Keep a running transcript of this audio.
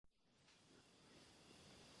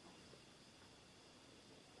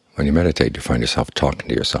When you meditate, you find yourself talking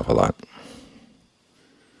to yourself a lot.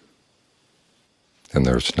 And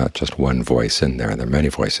there's not just one voice in there. There are many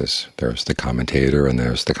voices. There's the commentator, and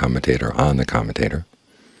there's the commentator on the commentator.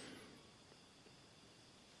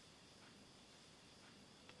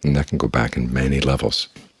 And that can go back in many levels.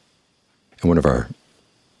 And one of our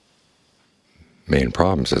main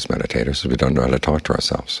problems as meditators is we don't know how to talk to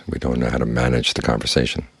ourselves. We don't know how to manage the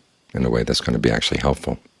conversation in a way that's going to be actually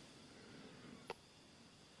helpful.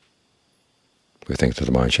 We think that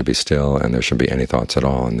the mind should be still and there shouldn't be any thoughts at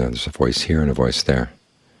all, and there's a voice here and a voice there.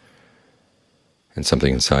 And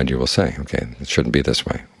something inside you will say, okay, it shouldn't be this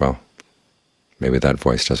way. Well, maybe that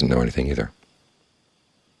voice doesn't know anything either.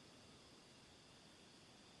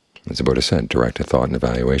 As the Buddha said, directed thought and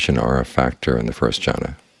evaluation are a factor in the first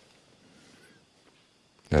jhana.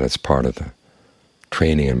 And it's part of the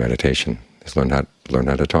training in meditation, is learn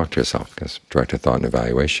how to talk to yourself, because directed thought and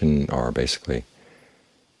evaluation are basically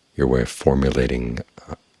your way of formulating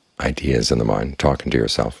ideas in the mind, talking to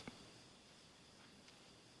yourself.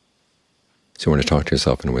 So you want to talk to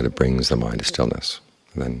yourself in a way that brings the mind to stillness,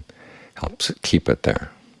 and then helps keep it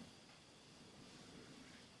there.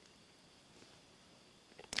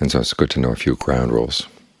 And so it's good to know a few ground rules.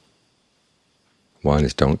 One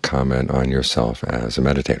is don't comment on yourself as a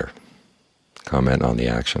meditator. Comment on the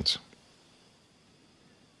actions.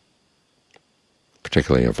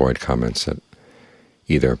 Particularly avoid comments that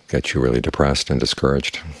either get you really depressed and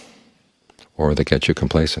discouraged, or that get you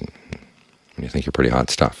complacent, and you think you're pretty hot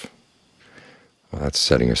stuff. Well, that's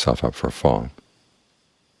setting yourself up for a fall.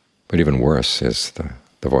 But even worse is the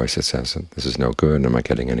voice that says, this is no good, I'm not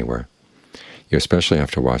getting anywhere. You especially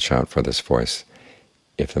have to watch out for this voice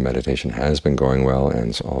if the meditation has been going well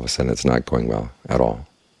and all of a sudden it's not going well at all.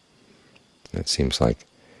 It seems like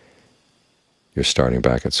you're starting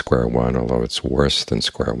back at square one, although it's worse than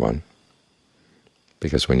square one.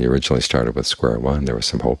 Because when you originally started with square one, there was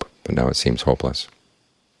some hope, but now it seems hopeless.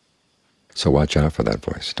 So watch out for that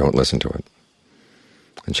voice. Don't listen to it.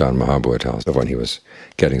 And John Mahabua tells that when he was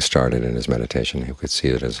getting started in his meditation, he could see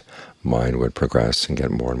that his mind would progress and get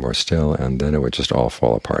more and more still, and then it would just all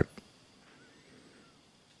fall apart.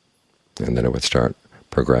 And then it would start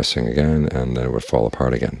progressing again, and then it would fall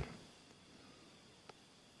apart again.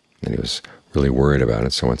 And he was really worried about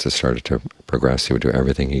it, so once it started to progress, he would do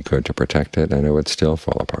everything he could to protect it, and it would still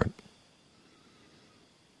fall apart.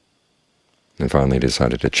 And finally he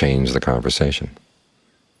decided to change the conversation.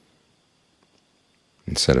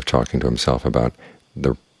 Instead of talking to himself about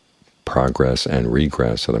the progress and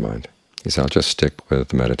regress of the mind, he said, I'll just stick with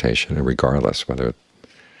the meditation, and regardless whether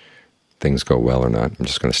things go well or not, I'm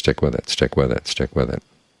just going to stick with it, stick with it, stick with it.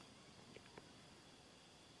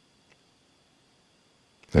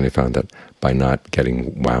 And he found that by not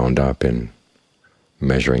getting wound up in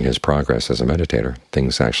measuring his progress as a meditator,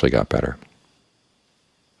 things actually got better.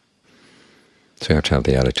 So you have to have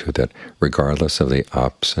the attitude that regardless of the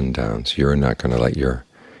ups and downs, you're not going to let your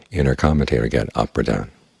inner commentator get up or down.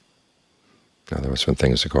 In other words, when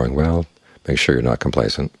things are going well, make sure you're not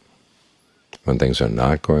complacent. When things are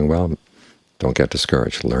not going well, don't get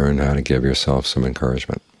discouraged. Learn how to give yourself some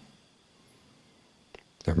encouragement.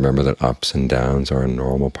 Remember that ups and downs are a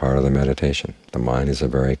normal part of the meditation. The mind is a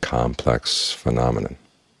very complex phenomenon.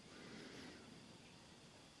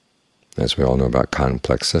 As we all know about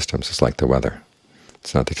complex systems, it's like the weather.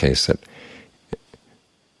 It's not the case that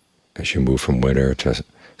as you move from winter to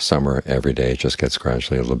summer, every day it just gets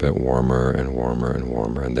gradually a little bit warmer and warmer and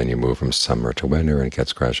warmer, and then you move from summer to winter and it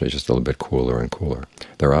gets gradually just a little bit cooler and cooler.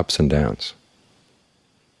 There are ups and downs.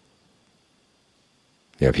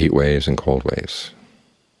 You have heat waves and cold waves.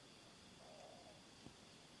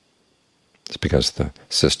 It's because the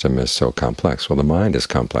system is so complex. Well, the mind is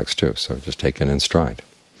complex too, so just take it in stride.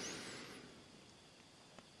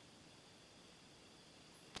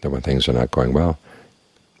 That when things are not going well,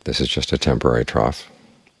 this is just a temporary trough.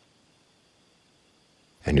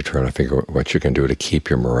 And you try to figure out what you can do to keep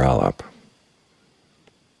your morale up.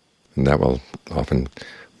 And that will often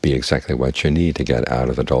be exactly what you need to get out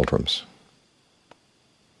of the doldrums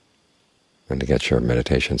and to get your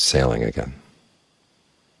meditation sailing again.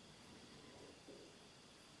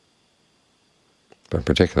 But in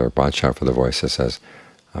particular, watch out for the voice that says,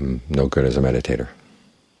 I'm no good as a meditator.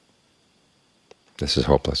 This is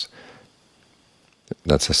hopeless.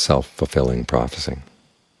 That's a self-fulfilling prophecy.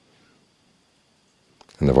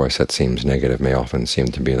 And the voice that seems negative may often seem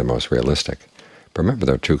to be the most realistic. But remember,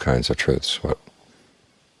 there are two kinds of truths, what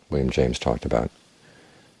William James talked about.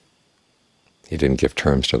 He didn't give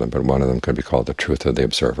terms to them, but one of them could be called the truth of the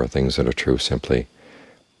observer, things that are true simply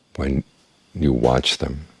when you watch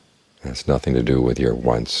them. It has nothing to do with your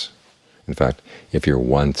wants. In fact, if you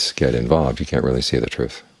once get involved, you can't really see the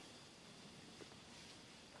truth.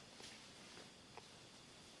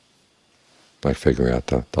 Like figuring out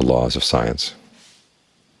the laws of science.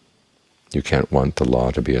 You can't want the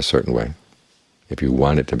law to be a certain way. If you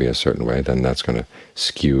want it to be a certain way, then that's going to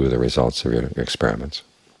skew the results of your experiments.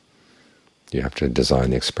 You have to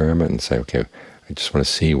design the experiment and say, okay, I just want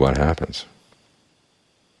to see what happens.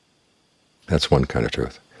 That's one kind of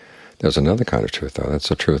truth. There's another kind of truth, though. That's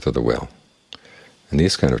the truth of the will. And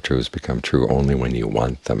these kind of truths become true only when you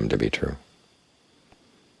want them to be true.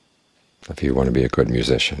 If you want to be a good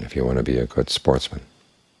musician, if you want to be a good sportsman,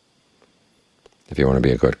 if you want to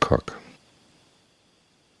be a good cook,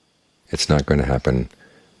 it's not going to happen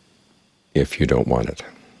if you don't want it.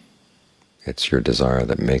 It's your desire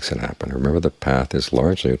that makes it happen. Remember, the path is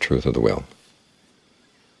largely a truth of the will.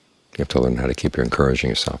 You have to learn how to keep encouraging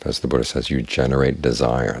yourself. As the Buddha says, you generate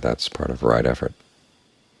desire. That's part of right effort.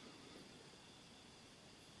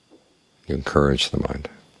 You encourage the mind.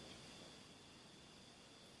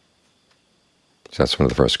 So that's one of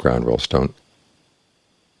the first ground rules. Don't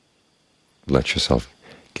let yourself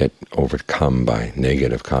get overcome by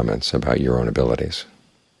negative comments about your own abilities.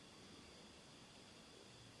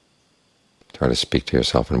 Try to speak to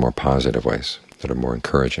yourself in more positive ways that are more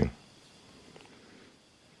encouraging.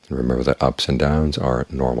 And remember that ups and downs are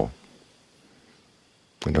normal.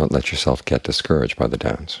 And don't let yourself get discouraged by the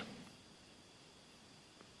downs.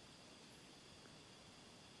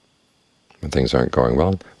 When things aren't going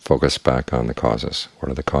well, focus back on the causes.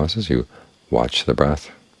 What are the causes? You watch the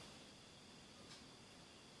breath.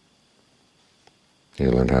 You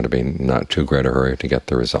learn how to be not too great a hurry to get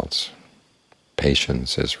the results.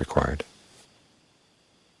 Patience is required.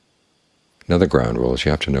 Another ground rule is you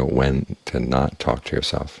have to know when to not talk to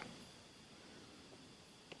yourself.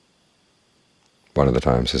 One of the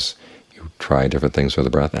times is you try different things with the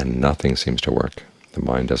breath and nothing seems to work. The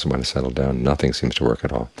mind doesn't want to settle down. Nothing seems to work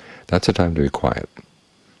at all. That's a time to be quiet.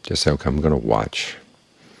 Just say, okay, I'm going to watch.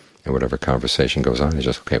 And whatever conversation goes on, is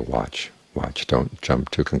just, okay, watch. Watch. Don't jump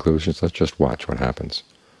to conclusions. Let's just watch what happens.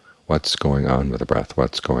 What's going on with the breath?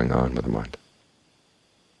 What's going on with the mind?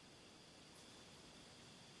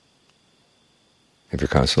 If you're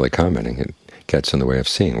constantly commenting, it gets in the way of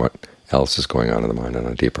seeing what else is going on in the mind on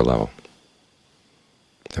a deeper level.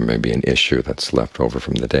 There may be an issue that's left over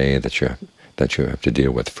from the day that you have to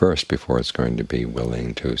deal with first before it's going to be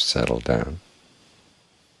willing to settle down.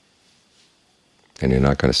 And you're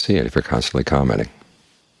not going to see it if you're constantly commenting.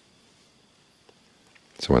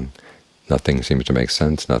 So when nothing seems to make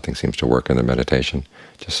sense, nothing seems to work in the meditation,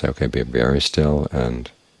 just say, okay, be very still and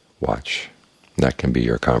watch. And that can be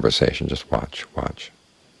your conversation. Just watch, watch.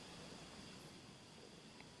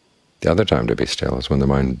 The other time to be still is when the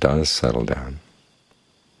mind does settle down.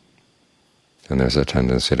 And there's a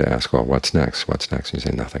tendency to ask, well, what's next? What's next? And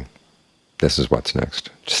you say, nothing. This is what's next.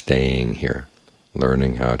 Staying here,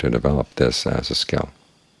 learning how to develop this as a skill.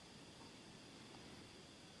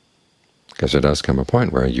 Because there does come a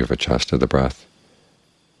point where you've adjusted the breath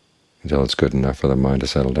until it's good enough for the mind to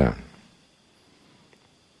settle down.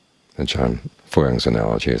 And John Fuyang's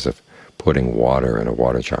analogy is of putting water in a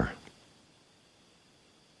water jar.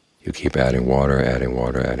 You keep adding water, adding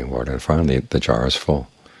water, adding water, and finally the jar is full.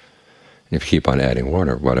 And if you keep on adding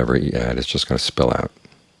water, whatever you add is just going to spill out.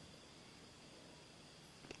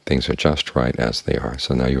 Things are just right as they are,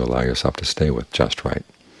 so now you allow yourself to stay with just right.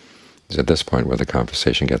 It's at this point where the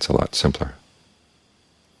conversation gets a lot simpler.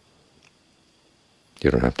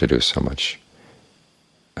 You don't have to do so much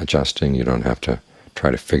adjusting. You don't have to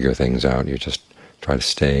try to figure things out. You just try to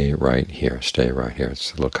stay right here, stay right here.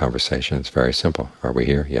 It's a little conversation. It's very simple. Are we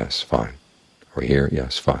here? Yes, fine. Are we here?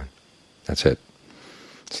 Yes, fine. That's it.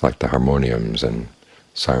 It's like the harmoniums and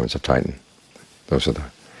sirens of Titan. Those are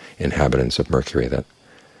the inhabitants of Mercury that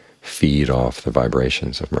feed off the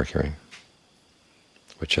vibrations of Mercury,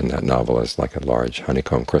 which in that novel is like a large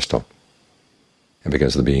honeycomb crystal. And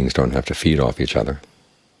because the beings don't have to feed off each other,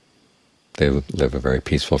 they live a very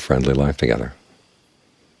peaceful, friendly life together.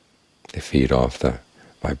 They feed off the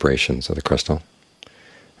vibrations of the crystal.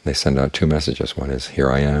 And they send out two messages. One is, here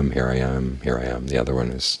I am, here I am, here I am. The other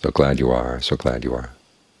one is, so glad you are, so glad you are.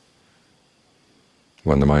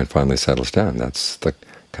 When the mind finally settles down, that's the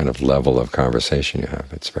kind of level of conversation you have.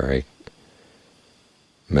 It's very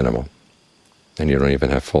minimal. And you don't even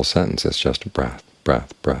have full sentences. It's just breath,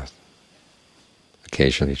 breath, breath.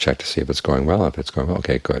 Occasionally you check to see if it's going well. If it's going well,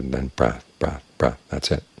 okay, good. And then breath, breath, breath. That's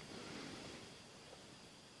it.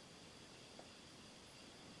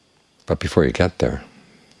 But before you get there,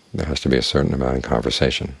 there has to be a certain amount of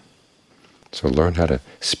conversation. So learn how to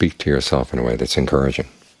speak to yourself in a way that's encouraging.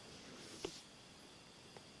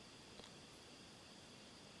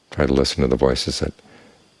 Try to listen to the voices that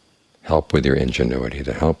help with your ingenuity,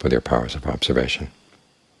 that help with your powers of observation,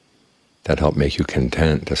 that help make you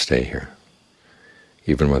content to stay here.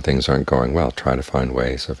 Even when things aren't going well, try to find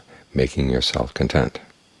ways of making yourself content.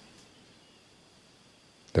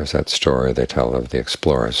 There's that story they tell of the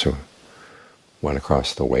explorers who went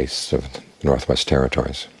across the wastes of the Northwest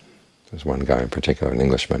Territories. There's one guy in particular, an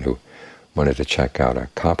Englishman, who wanted to check out a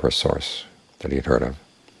copper source that he'd heard of.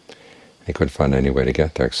 He couldn't find any way to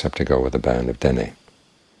get there except to go with a band of Dene,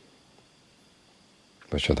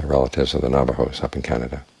 which are the relatives of the Navajos up in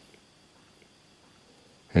Canada.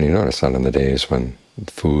 And he noticed that on the days when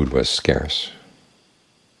food was scarce,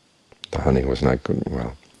 the honey was not good,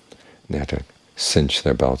 well, they had to cinch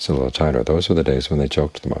their belts a little tighter. Those were the days when they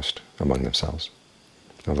joked the most among themselves.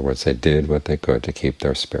 In other words, they did what they could to keep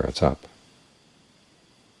their spirits up.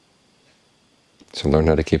 So learn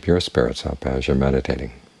how to keep your spirits up as you're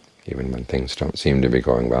meditating, even when things don't seem to be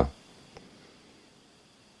going well.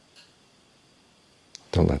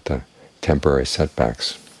 Don't let the temporary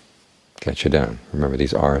setbacks get you down. Remember,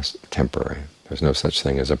 these are temporary. There's no such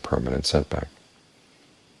thing as a permanent setback.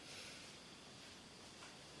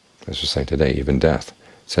 As we're saying today, even death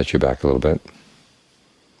sets you back a little bit.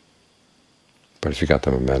 But if you got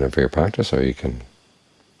the momentum for your practice, so you can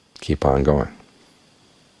keep on going.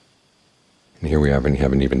 And here we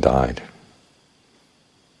haven't even died.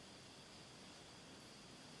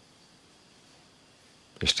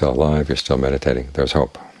 You're still alive, you're still meditating, there's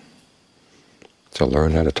hope. So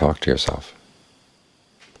learn how to talk to yourself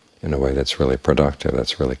in a way that's really productive,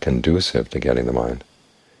 that's really conducive to getting the mind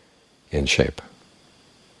in shape.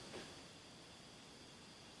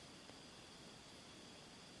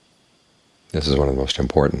 This is one of the most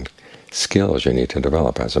important skills you need to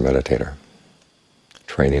develop as a meditator.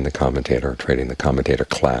 Training the commentator, training the commentator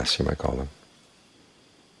class, you might call them.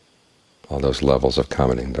 All those levels of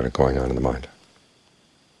commenting that are going on in the mind.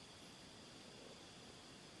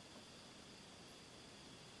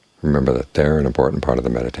 Remember that they're an important part of the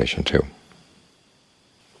meditation too.